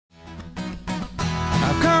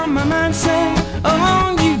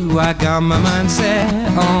you. I got my mind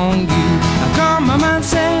set on you. I got my mind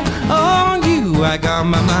set on you. I got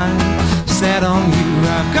my mind set on you.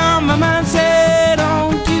 I've got my mind set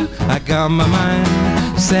on you. I got my mind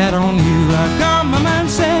set on you. I got my mind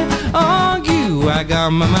set on you. I got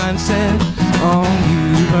my mind set on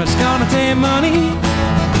you. But it's gonna take money,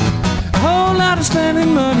 a whole lot of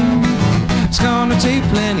spending money. It's gonna take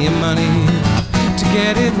plenty of money to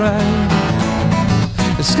get it right.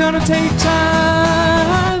 It's gonna take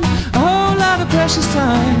time, a whole lot of precious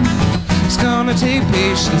time. It's gonna take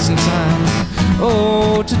patience and time.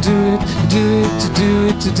 Oh, to do it, to do it, to do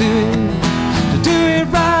it, to do it, to do it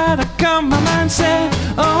right. I got my mind set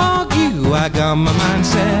on you. I got my mind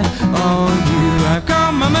set on you. I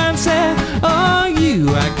got my mind set on you.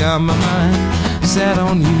 I got my mind set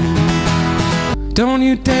on you. Don't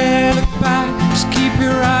you dare look back, just keep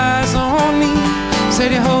your eyes on me.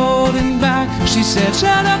 Said you're holding back, she said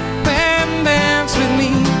shut up and dance with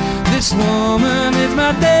me. This woman is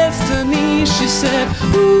my destiny. She said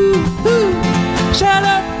ooh, ooh, shut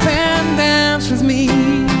up and dance with me.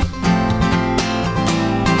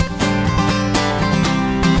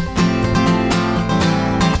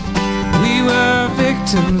 We were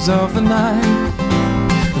victims of the night,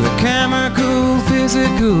 the chemical,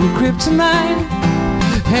 physical kryptonite,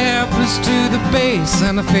 helpless to the bass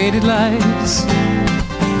and the faded lights.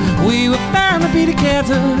 We were bound to be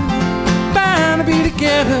together, bound to be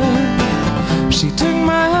together. She took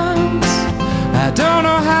my arms, I don't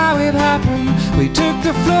know how it happened. We took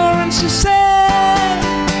the floor and she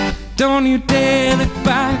said, don't you dare look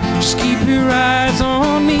back, just keep your eyes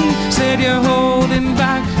on me. Said you're holding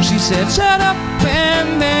back, she said shut up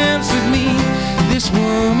and dance with me. This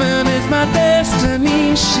woman is my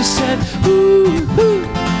destiny. She said ooh, ooh,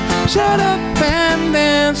 shut up and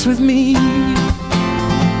dance with me.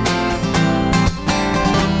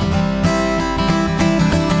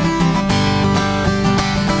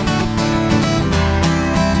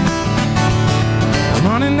 I'm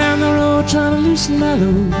running down the road trying to loosen my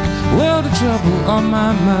load, world of trouble on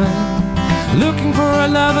my mind, looking for a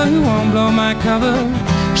lover who won't blow my cover.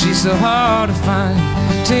 She's so hard to find.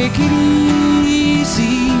 Take it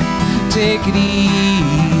easy, take it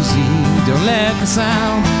easy. Don't let the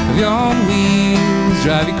sound of your own wheels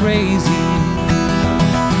drive you crazy.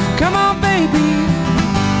 Come on baby,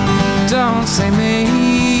 don't say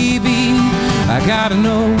maybe. I gotta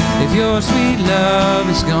know if your sweet love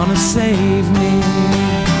is gonna save me.